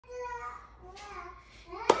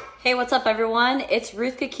Hey, what's up, everyone? It's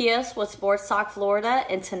Ruth Kakias with Sports Talk Florida,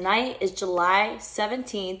 and tonight is July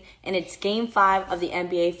 17th, and it's Game 5 of the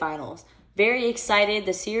NBA Finals. Very excited.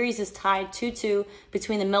 The series is tied 2-2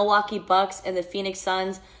 between the Milwaukee Bucks and the Phoenix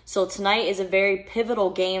Suns, so tonight is a very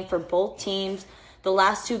pivotal game for both teams. The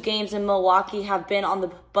last two games in Milwaukee have been on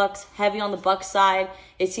the Bucks, heavy on the Bucks side.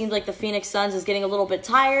 It seems like the Phoenix Suns is getting a little bit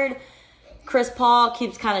tired. Chris Paul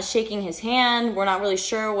keeps kind of shaking his hand. We're not really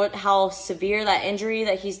sure how severe that injury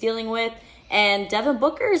that he's dealing with. And Devin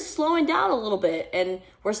Booker is slowing down a little bit. And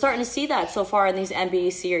we're starting to see that so far in these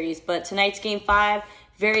NBA series. But tonight's Game 5,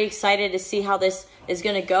 very excited to see how this is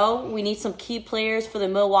going to go. We need some key players for the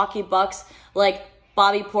Milwaukee Bucks like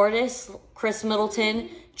Bobby Portis, Chris Middleton,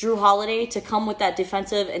 Jrue Holiday to come with that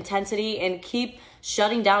defensive intensity and keep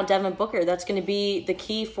shutting down Devin Booker. That's going to be the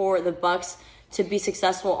key for the Bucks to be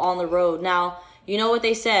successful on the road. Now, you know what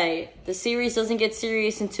they say, the series doesn't get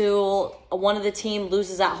serious until one of the team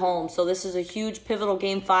loses at home. So this is a huge pivotal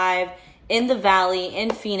Game 5 in the Valley,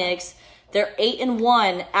 in Phoenix. They're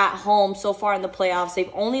 8-1 at home so far in the playoffs. They've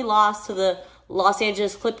only lost to the Los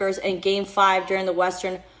Angeles Clippers in Game 5 during the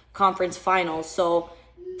Western Conference Finals. So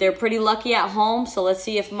they're pretty lucky at home. So let's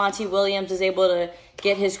see if Monty Williams is able to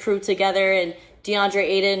get his crew together, and DeAndre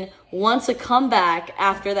Ayton wants a comeback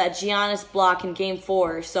after that Giannis block in Game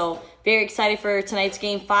 4. So very excited for tonight's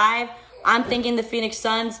Game 5. I'm thinking the Phoenix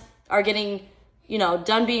Suns are getting,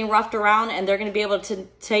 done being roughed around, and they're going to be able to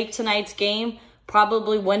take tonight's game,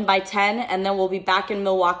 probably win by 10, and then we'll be back in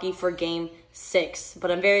Milwaukee for Game 6. But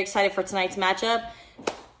I'm very excited for tonight's matchup.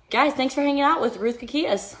 Guys, thanks for hanging out with Ruth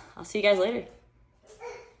Kakias. I'll see you guys later.